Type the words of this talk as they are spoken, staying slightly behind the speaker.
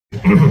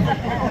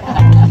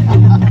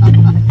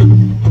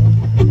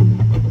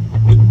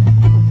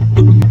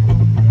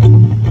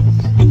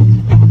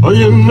Oh,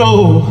 you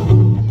know,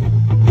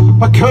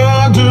 I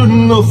can't do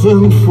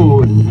nothing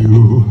for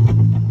you.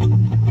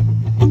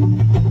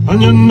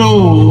 And you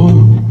know,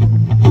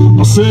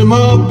 I'll say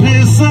my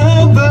piece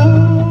and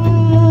then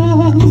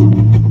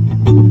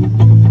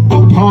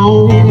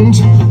pound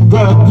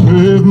that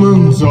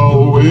pavement's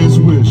always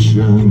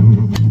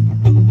wishing,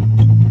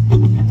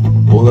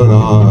 oh, that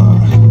I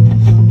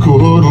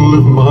could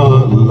live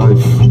my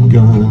life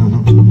again.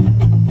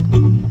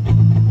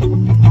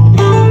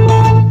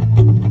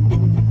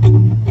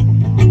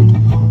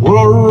 Well,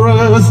 I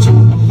raised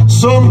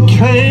some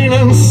cane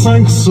and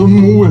sank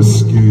some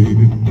whiskey.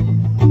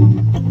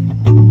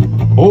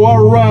 Oh, I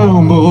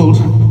rambled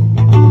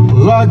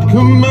like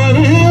a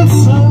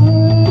medicine.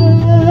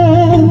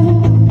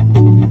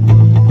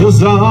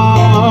 There's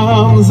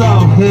arms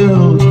I've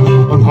held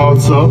and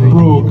hearts I've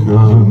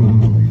broken.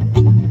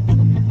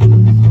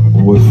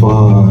 Oh, if I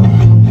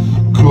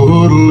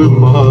could live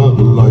my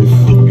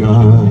life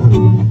again.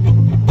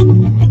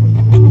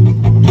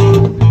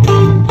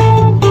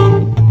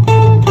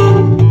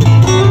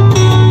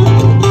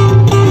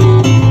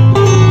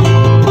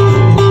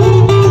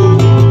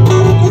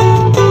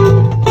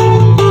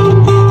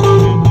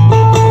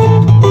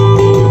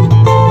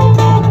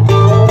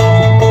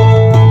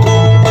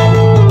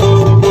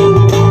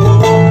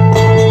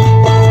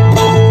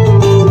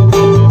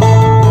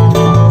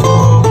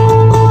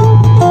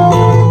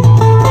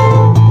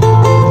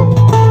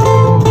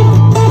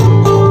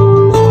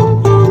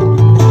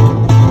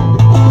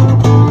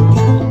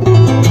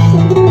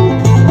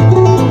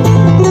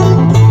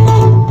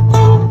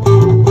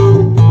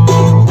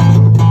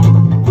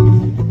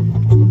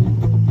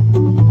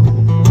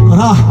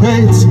 I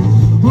hate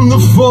the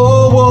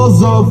four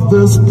walls of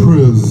this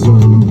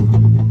prison.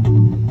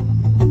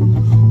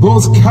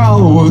 Those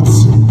cowards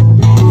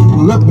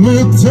let me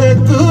take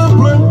the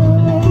blame.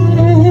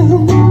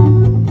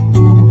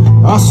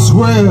 I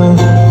swear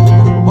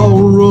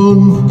I'll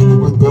run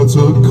with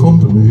better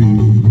company.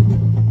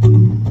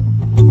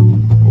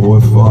 Oh,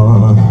 if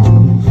I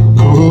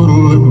could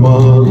live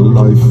my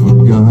life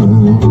again.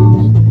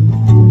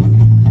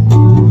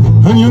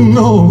 And you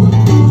know,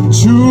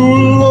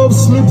 true love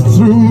slipped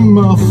through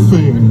my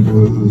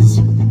fingers.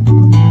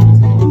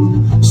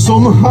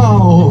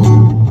 Somehow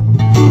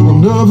I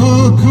never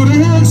could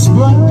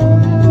explain.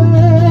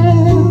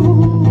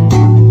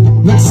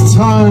 Next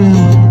time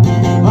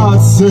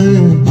I'd say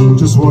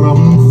just what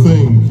I'm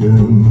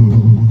thinking.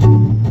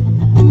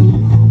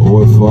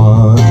 Oh, if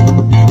I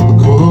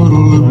could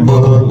live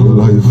my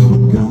life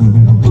again.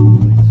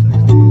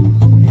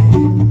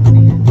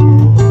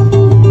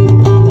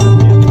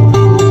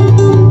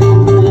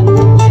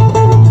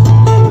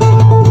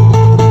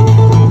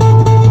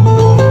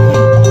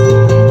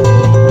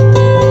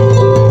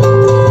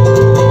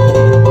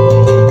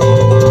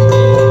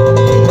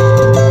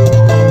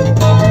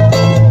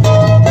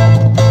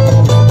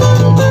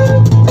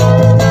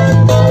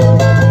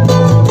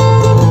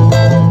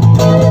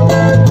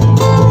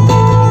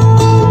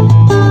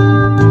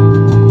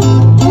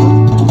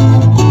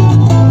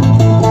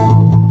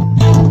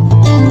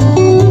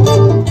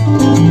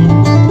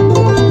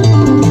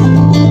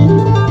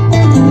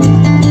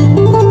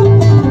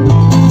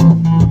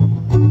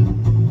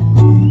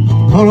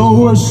 And I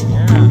wish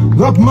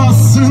that my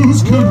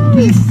sins could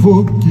be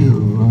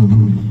forgiven.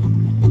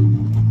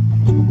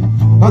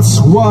 That's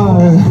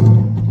why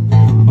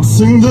I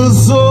sing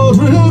this old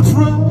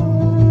refrain.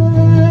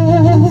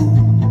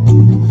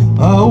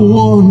 I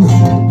one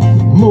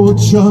more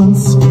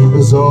chance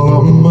is all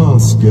I'm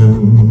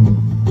asking.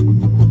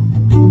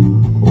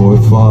 Oh,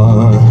 if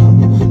I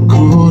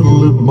could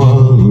live my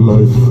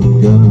life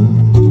again.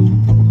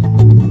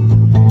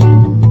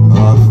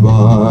 If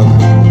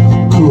I